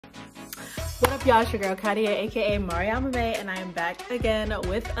What up, y'all? It's your girl Kadia, aka Mariama May, and I am back again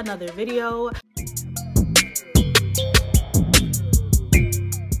with another video.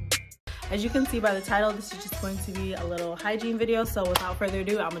 As you can see by the title, this is just going to be a little hygiene video. So without further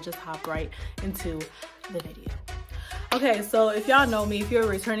ado, I'm gonna just hop right into the video. Okay, so if y'all know me, if you're a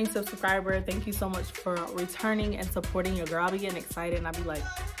returning subscriber, thank you so much for returning and supporting your girl. I'll be getting excited and I'll be like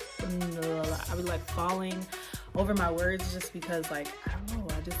falling over my words just because, like, I don't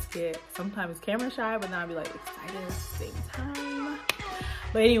know, I just get sometimes camera shy, but then I'll be like excited at the same time.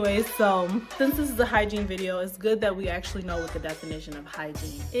 But anyways, so since this is a hygiene video, it's good that we actually know what the definition of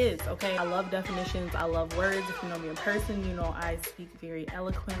hygiene is, okay? I love definitions, I love words. If you know me in person, you know I speak very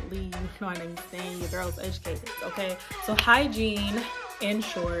eloquently, you know what I'm saying? Your girl's educated, okay? So hygiene, in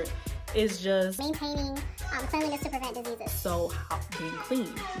short, is just maintaining cleanliness to prevent diseases. So being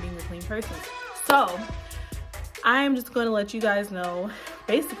clean, being a clean person. So I am just going to let you guys know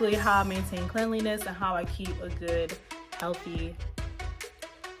basically how I maintain cleanliness and how I keep a good, healthy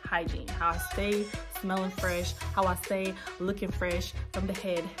hygiene, how I stay smelling fresh, how I stay looking fresh from the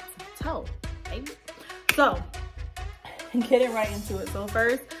head to the toe, okay? So getting right into it. So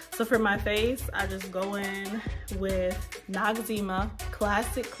for my face, I just go in with Noxzema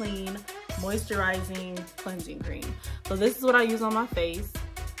Classic Clean Moisturizing Cleansing Cream. So this is what I use on my face,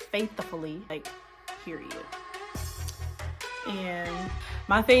 faithfully, like, period. And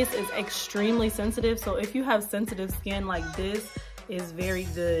my face is extremely sensitive, so if you have sensitive skin, like, this is very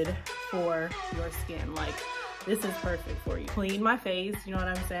good for your skin. Like, this is perfect for you. Clean my face, you know what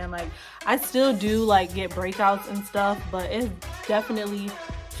I'm saying? Like, I still do like get breakouts and stuff, but it's definitely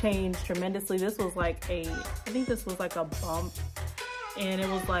changed tremendously. This was like I think this was like a bump, and it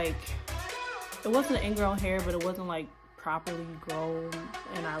was like, it wasn't ingrown hair, but it wasn't like properly grown,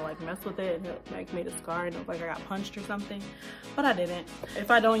 and I like messed with it and it like made a scar and it was like I got punched or something, but I didn't. If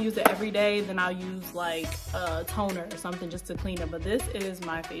I don't use it every day, then I'll use like a toner or something just to clean it. But this is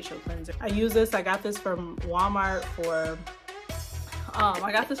my facial cleanser. I use this, I got this from Walmart for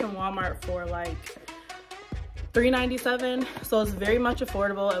like $3.97, so it's very much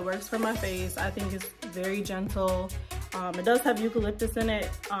affordable. It works for my face. I think it's very gentle. It does have eucalyptus in it,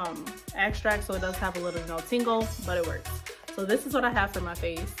 extract, so it does have a little, you know, tingle, but it works. So this is what I have for my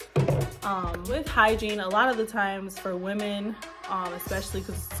face. With hygiene, a lot of the times for women, especially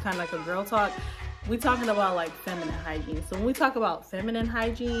because it's kind of like a girl talk, we talking about like feminine hygiene. So when we talk about feminine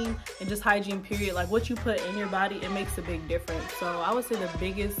hygiene and just hygiene period, like what you put in your body, it makes a big difference. So I would say the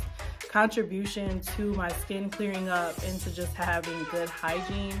biggest contribution to my skin clearing up and to just having good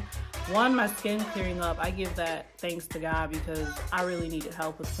hygiene, one, my skin clearing up, I give that thanks to God, because I really needed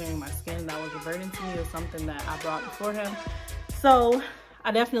help with clearing my skin. That was a burden to me. It was something that I brought before him. So I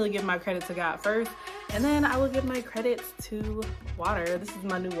definitely give my credit to God first, and then I will give my credits to water. This is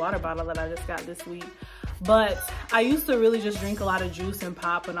my new water bottle that I just got this week. But I used to really just drink a lot of juice and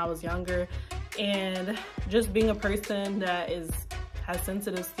pop when I was younger, and just being a person that has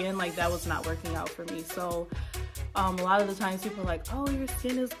sensitive skin, like, that was not working out for me. So a lot of the times people are like, oh, your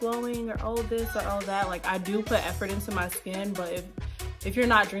skin is glowing, or oh, this or oh, that. Like, I do put effort into my skin, but if you're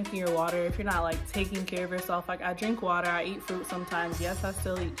not drinking your water, if you're not like taking care of yourself, like, I drink water, I eat fruit sometimes. Yes, I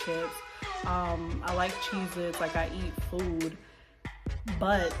still eat chips. I like Cheez-Its, like, I eat food,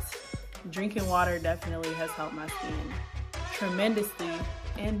 but drinking water definitely has helped my skin tremendously.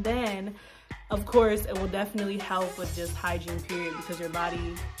 And then, of course, it will definitely help with just hygiene period, because your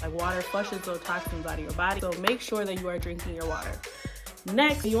body, like, water flushes those toxins out of your body. So make sure that you are drinking your water.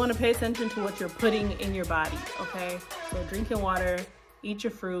 Next, you want to pay attention to what you're putting in your body, okay? So drinking water, eat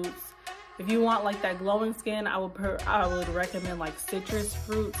your fruits. If you want like that glowing skin, I would recommend like citrus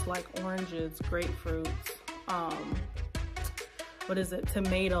fruits, like oranges, grapefruits,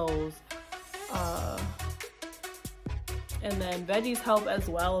 tomatoes, and then veggies help as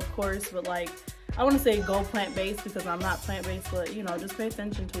well, of course, but like, I want to say go plant-based, because I'm not plant-based, but you know, just pay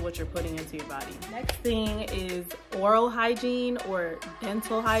attention to what you're putting into your body. Next thing is oral hygiene or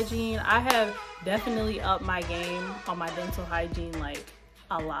dental hygiene. I have definitely upped my game on my dental hygiene, like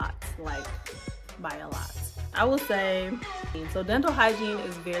a lot, like by a lot, I will say. So dental hygiene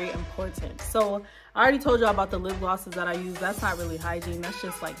is very important. So I already told y'all about the lip glosses that I use. That's not really hygiene. That's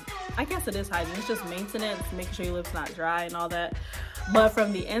just like, I guess it is hygiene. It's just maintenance, making sure your lips not dry and all that. But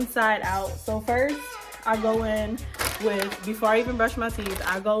from the inside out. So first, I go in with, before I even brush my teeth,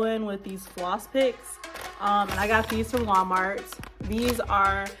 I go in with these floss picks. And I got these from Walmart. These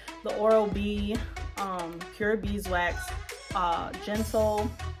are the Oral-B Pure Beeswax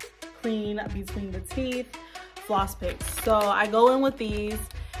Gentle Clean Between the Teeth floss picks. So I go in with these,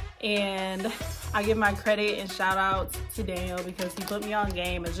 and I give my credit and shout out to Daniel because he put me on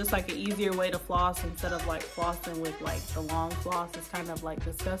game. It's just like an easier way to floss instead of like flossing with like the long floss. It's kind of like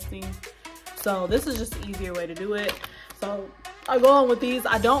disgusting. So this is just an easier way to do it. So I go on with these.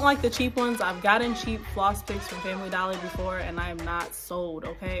 I don't like the cheap ones. I've gotten cheap floss picks from Family Dollar before and I am not sold,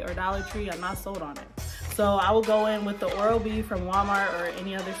 okay? Or Dollar Tree, I'm not sold on it. So I will go in with the Oral-B from Walmart or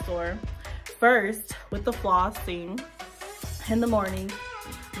any other store. First with the flossing in the morning.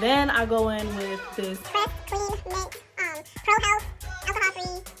 Then I go in with this Press, Clean, Mint, Pro Health,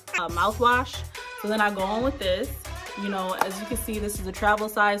 alcohol-free mouthwash. So then I go on with this. You know, as you can see, this is a travel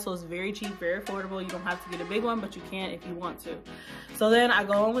size, so it's very cheap, very affordable. You don't have to get a big one, but you can if you want to. So then I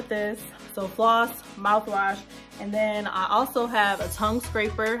go on with this. So floss, mouthwash, and then I also have a tongue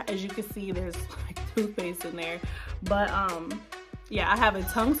scraper. As you can see, there's like toothpaste in there. But yeah, I have a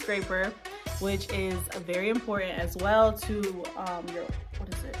tongue scraper, which is very important as well to your, what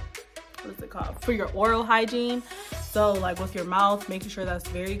is it called? For your oral hygiene. So like with your mouth, making sure that's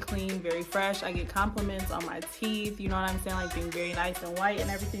very clean, very fresh. I get compliments on my teeth, you know what I'm saying? Like being very nice and white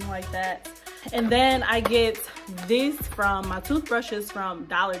and everything like that. And then I get this from my toothbrushes from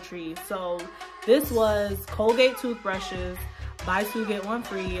Dollar Tree. So this was Colgate toothbrushes, buy two get one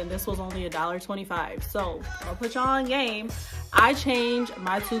free, and this was only $1.25. So I'll put y'all on game. I change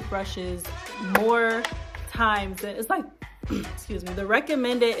my toothbrushes more times than, it's like, excuse me, the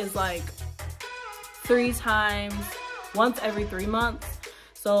recommended is like 3 times, once every 3 months.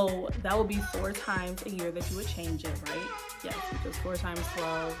 So that would be 4 times a year that you would change it, right? Yes, because 4 times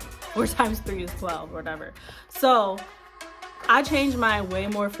 12, 4 times 3 is 12, whatever. So I change mine way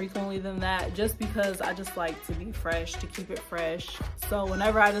more frequently than that just because I just like to be fresh, to keep it fresh. So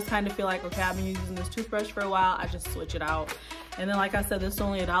whenever I just kind of feel like, okay, I've been using this toothbrush for a while, I just switch it out. And then like I said, this is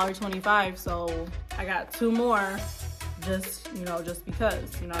only $1.25, so I got 2 more just, you know, just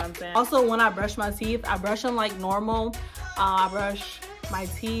because, you know what I'm saying? Also, when I brush my teeth, I brush them like normal. I brush my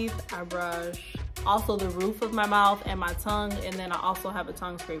teeth, I brush also the roof of my mouth and my tongue, and then I also have a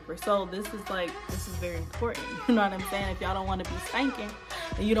tongue scraper. So this is very important, you know what I'm saying? If y'all don't want to be stinking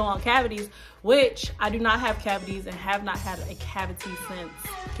and you don't want cavities, which I do not have cavities and have not had a cavity since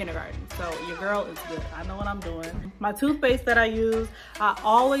kindergarten. So your girl is good. I know what I'm doing. My toothpaste that I use, I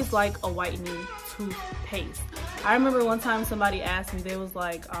always like a whitening toothpaste. I remember one time somebody asked me, they was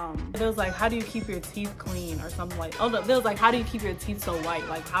like, how do you keep your teeth clean or something like, oh no, they was like, how do you keep your teeth so white?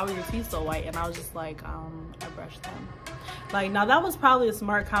 Like, how are your teeth so white? And I was just like, I brush them. Like, now that was probably a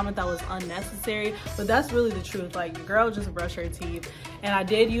smart comment that was unnecessary, but that's really the truth. Like, your girl just brush her teeth. And I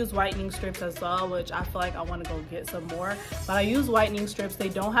did use whitening strips as well, which I feel like I want to go get some more. But I use whitening strips. They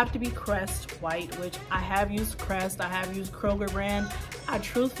don't have to be Crest white, which I have used Crest. I have used Kroger brand. I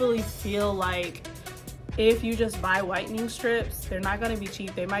truthfully feel like if you just buy whitening strips, they're not going to be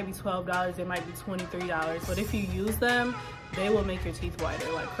cheap. They might be $12, they might be $23, but if you use them, they will make your teeth whiter.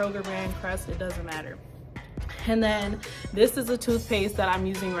 Like Kroger brand, Crest, it doesn't matter. And then this is a toothpaste that I'm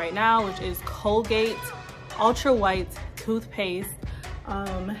using right now, which is Colgate Ultra White toothpaste.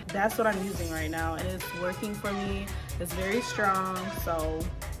 That's what I'm using right now, and it's working for me. It's very strong, so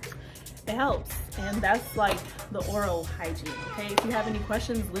it helps. And that's like the oral hygiene, okay? If you have any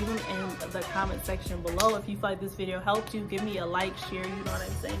questions, leave them in the comment section below. If you feel like this video helped you, give me a like, share, you know what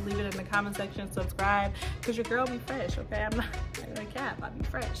I'm saying? Leave it in the comment section, subscribe, because your girl be fresh, okay? I'm not gonna cap, I be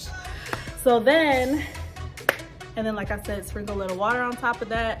fresh. So then, and then like I said, sprinkle a little water on top of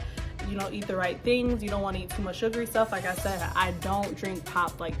that. You know, eat the right things. You don't want to eat too much sugary stuff. Like I said, I don't drink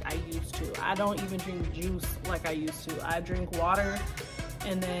pop like I used to. I don't even drink juice like I used to. I drink water,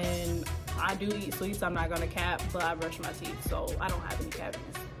 and then I do eat sweets. I'm not gonna cap, but I brush my teeth, so I don't have any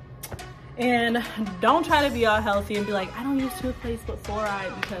cavities. And don't try to be all healthy and be like, I don't use toothpaste with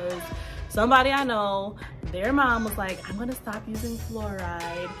fluoride, because somebody I know, their mom was like, I'm gonna stop using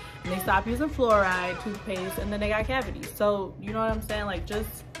fluoride, and they stopped using fluoride toothpaste, and then they got cavities. So you know what I'm saying? Like, just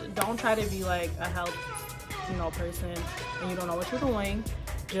don't try to be like a health, you know, person and you don't know what you're doing.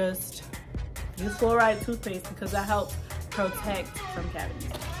 Just use fluoride toothpaste, because that helps protect from cavities.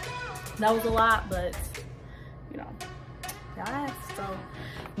 That was a lot, but you know, y'all asked. So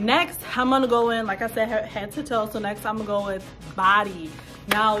next I'm gonna go in, like I said, head to toe. So next I'm gonna go with body.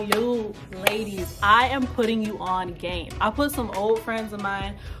 Now you ladies, I am putting you on game. I put some old friends of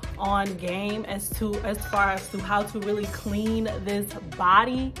mine on game as far as to how to really clean this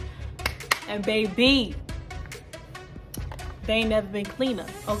body, and baby, they ain't never been cleaner,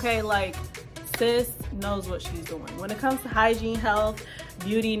 okay? Like, sis knows what she's doing when it comes to hygiene, health,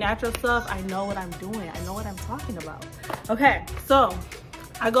 beauty, natural stuff. I know what I'm doing. I know what I'm talking about. Okay, so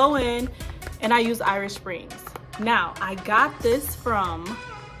I go in and I use Irish Springs. Now, I got this from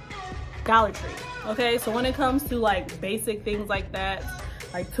Dollar Tree. Okay, so when it comes to like basic things like that,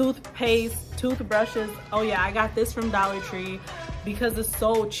 like toothpaste, toothbrushes, oh yeah, I got this from Dollar Tree because it's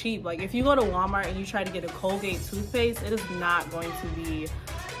so cheap. Like if you go to Walmart and you try to get a Colgate toothpaste, it is not going to be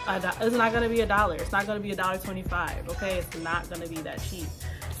it's not going to be $1. It's not going to be $1.25. Okay, it's not going to be that cheap.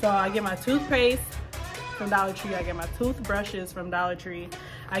 So I get my toothpaste from Dollar Tree, I get my toothbrushes from Dollar Tree,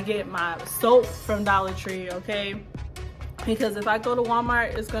 I get my soap from Dollar Tree. Okay, because if I go to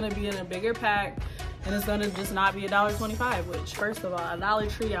Walmart, it's going to be in a bigger pack and it's gonna just not be $1.25, which first of all, a Dollar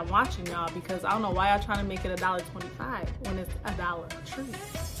Tree, I'm watching y'all because I don't know why y'all trying to make it $1.25 when it's a Dollar Tree.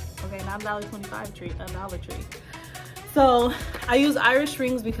 Okay, not $1.25 tree, a Dollar Tree. So I use Irish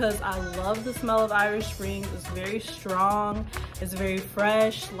Springs because I love the smell of Irish Springs. It's very strong, it's very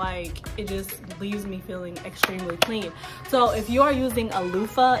fresh, like it just leaves me feeling extremely clean. So if you are using a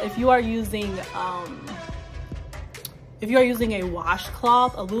loofah, if you are using a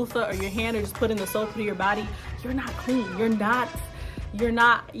washcloth, a loofah, or your hand, or just putting the soap into your body, you're not clean.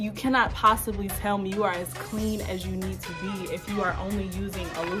 You cannot possibly tell me you are as clean as you need to be if you are only using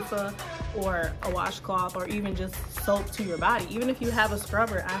a loofah or a washcloth or even just soap to your body. Even if you have a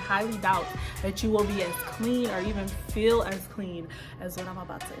scrubber, I highly doubt that you will be as clean or even feel as clean as what I'm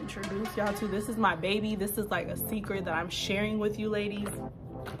about to introduce y'all to. This is my baby. This is like a secret that I'm sharing with you ladies.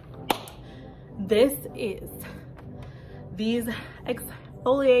 This is these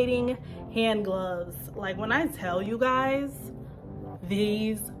exfoliating hand gloves. Like when I tell you guys,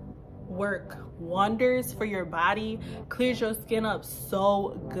 these work wonders for your body, clears your skin up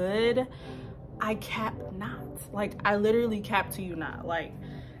so good. I cap not, like I literally cap to you not. Like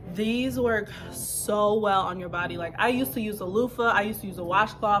these work so well on your body. Like I used to use a loofah, I used to use a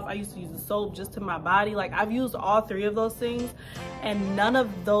washcloth, I used to use a soap just to my body. Like I've used all three of those things and none of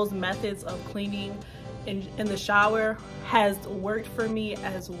those methods of cleaning in the shower has worked for me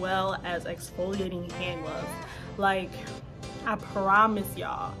as well as exfoliating hand gloves. Like I promise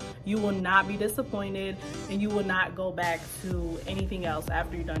y'all, you will not be disappointed and you will not go back to anything else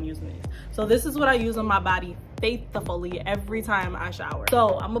after you're done using these. So this is what I use on my body faithfully every time I shower.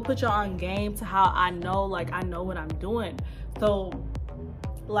 So I'm gonna put y'all on game to how I know, like I know what I'm doing. So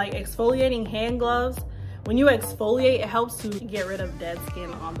like exfoliating hand gloves, when you exfoliate, it helps to get rid of dead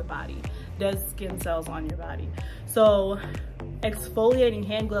skin on the body, dead skin cells on your body. So exfoliating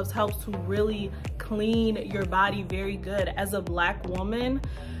hand gloves helps to really clean your body very good. As a Black woman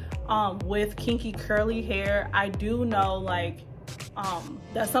with kinky curly hair, I do know like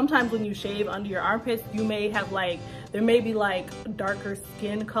that sometimes when you shave under your armpits, you may have like, there may be like darker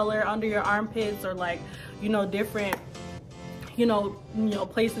skin color under your armpits, or like, you know, different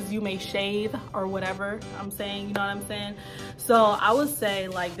places you may shave or whatever I'm saying, you know what I'm saying? So I would say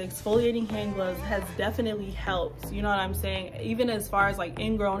like the exfoliating hand gloves has definitely helped, you know what I'm saying? Even as far as like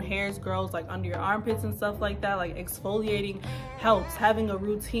ingrown hairs grows like under your armpits and stuff like that, like exfoliating helps. Having a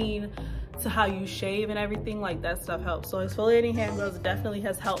routine to how you shave and everything, like that stuff helps. So exfoliating hand gloves definitely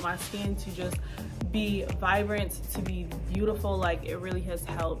has helped my skin to just be vibrant, to be beautiful. Like it really has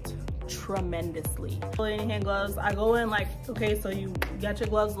helped tremendously. Exfoliating hand gloves, I go in like, okay, so you got your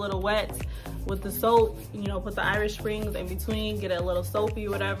gloves a little wet with the soap, you know, put the Irish Springs in between, get it a little soapy,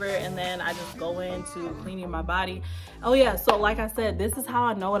 whatever, and then I just go into cleaning my body. Oh yeah, so like I said, this is how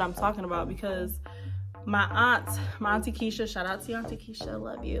I know what I'm talking about, because my auntie Keisha, shout out to you, Auntie Keisha,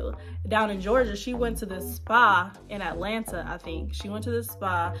 love you, down in Georgia, she went to this spa in Atlanta, I think. She went to this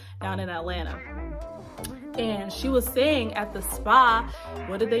spa down in Atlanta. And she was saying at the spa,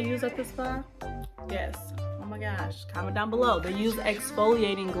 what did they use at the spa? Yes, oh my gosh, comment down below. They use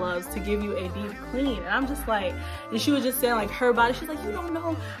exfoliating gloves to give you a deep clean. And I'm just like, and she was just saying like her body, she's like, you don't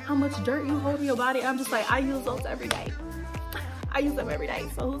know how much dirt you hold in your body. I'm just like, I use those every day. I use them every day,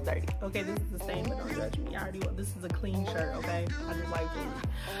 so who's dirty? Okay, this is the same, but don't judge me. I already, this is a clean shirt, okay? I just like food.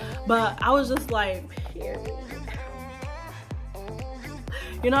 But I was just like, period.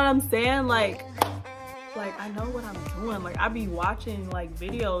 You know what I'm saying? Like I know what I'm doing. Like I be watching like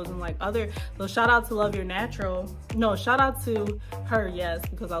videos and like other, so shout out to Love Your Natural. No, shout out to her, yes,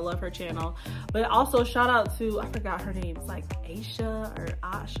 because I love her channel. But also shout out to, I forgot her name. It's like Aisha or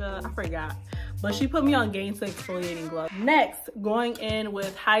Asha, I forgot. But she put me on game to exfoliating gloves. Next, going in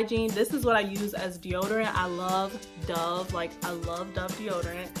with Hygiene. This is what I use as deodorant. I love Dove, like I love Dove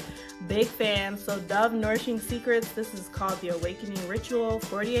deodorant. Big fan. So Dove Nourishing Secrets. This is called the Awakening Ritual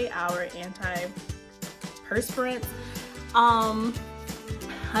 48-hour anti-perspirant.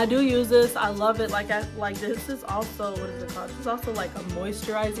 I do use this. I love it. Like this is also, what is it called? This is also like a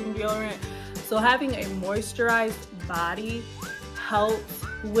moisturizing deodorant. So having a moisturized body helps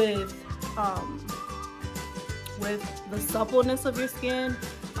with the suppleness of your skin.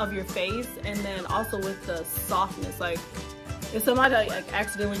 of your face, and then also with the softness. Like if somebody like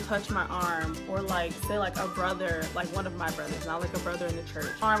accidentally touched my arm, or like say like a brother, like one of my brothers, not like a brother in the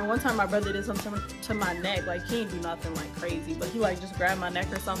church. One time my brother did something to my neck, like he didn't do nothing like crazy, but he like just grabbed my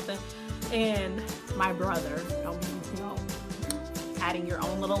neck or something, and my brother, you know, adding your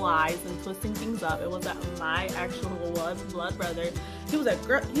own little lies and twisting things up. It was my actual blood brother. He was like,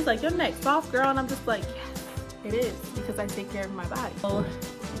 girl, he's like, your neck soft, girl, and I'm just like, yes, it is, because I take care of my body. So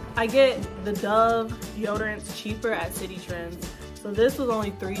I get the Dove deodorants cheaper at City Trends. So this was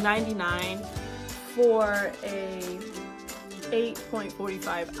only $3.99 for a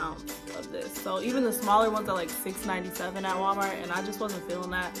 8.45 ounce of this. So even the smaller ones are like $6.97 at Walmart, and I just wasn't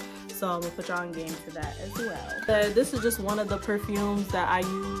feeling that. So I'm gonna put y'all on game for that as well. This is just one of the perfumes that I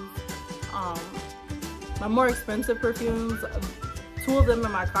use. My more expensive perfumes, 2 of them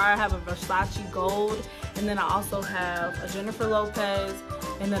in my car. I have a Versace Gold, and then I also have a Jennifer Lopez,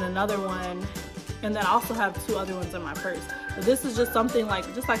 and then another one, and then I also have 2 other ones in my purse. But this is just something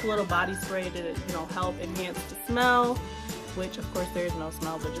like, just like a little body spray to, you know, help enhance the smell, which of course there is no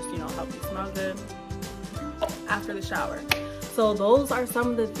smell, but just, you know, help you smell good after the shower. So those are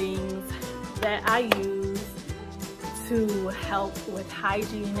some of the things that I use to help with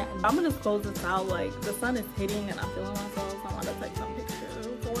hygiene. I'm gonna just close this out. Like the sun is hitting and I'm feeling myself, so I want to take some pictures.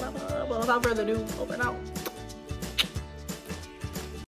 So whatever. But without further ado, open out.